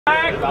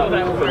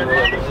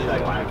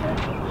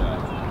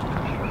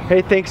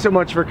Hey, thanks so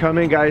much for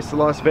coming, guys, to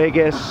Las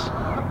Vegas.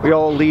 We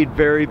all lead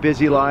very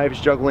busy lives,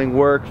 juggling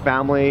work,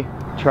 family,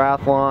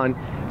 triathlon.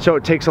 So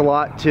it takes a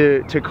lot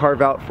to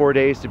carve out 4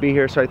 days to be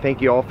here. So I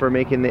thank you all for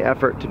making the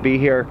effort to be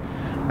here.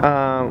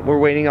 We're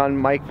waiting on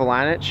Mike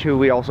Volanich, who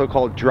we also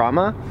call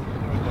Drama.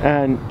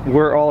 And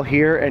we're all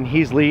here, and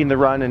he's leading the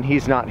run, and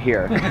he's not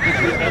here.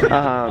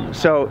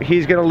 So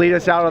he's gonna lead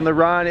us out on the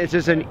run. It's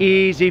just an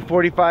easy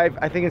 45,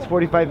 I think it's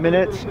 45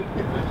 minutes.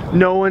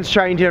 No one's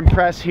trying to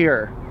impress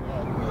here.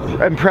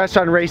 Impressed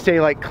on race day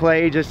like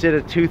Clay just did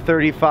a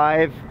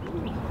 2:35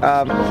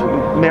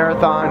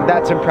 marathon.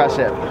 That's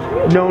impressive.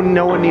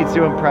 No one needs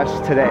to impress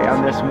today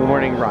on this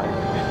morning run.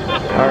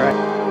 All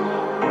right.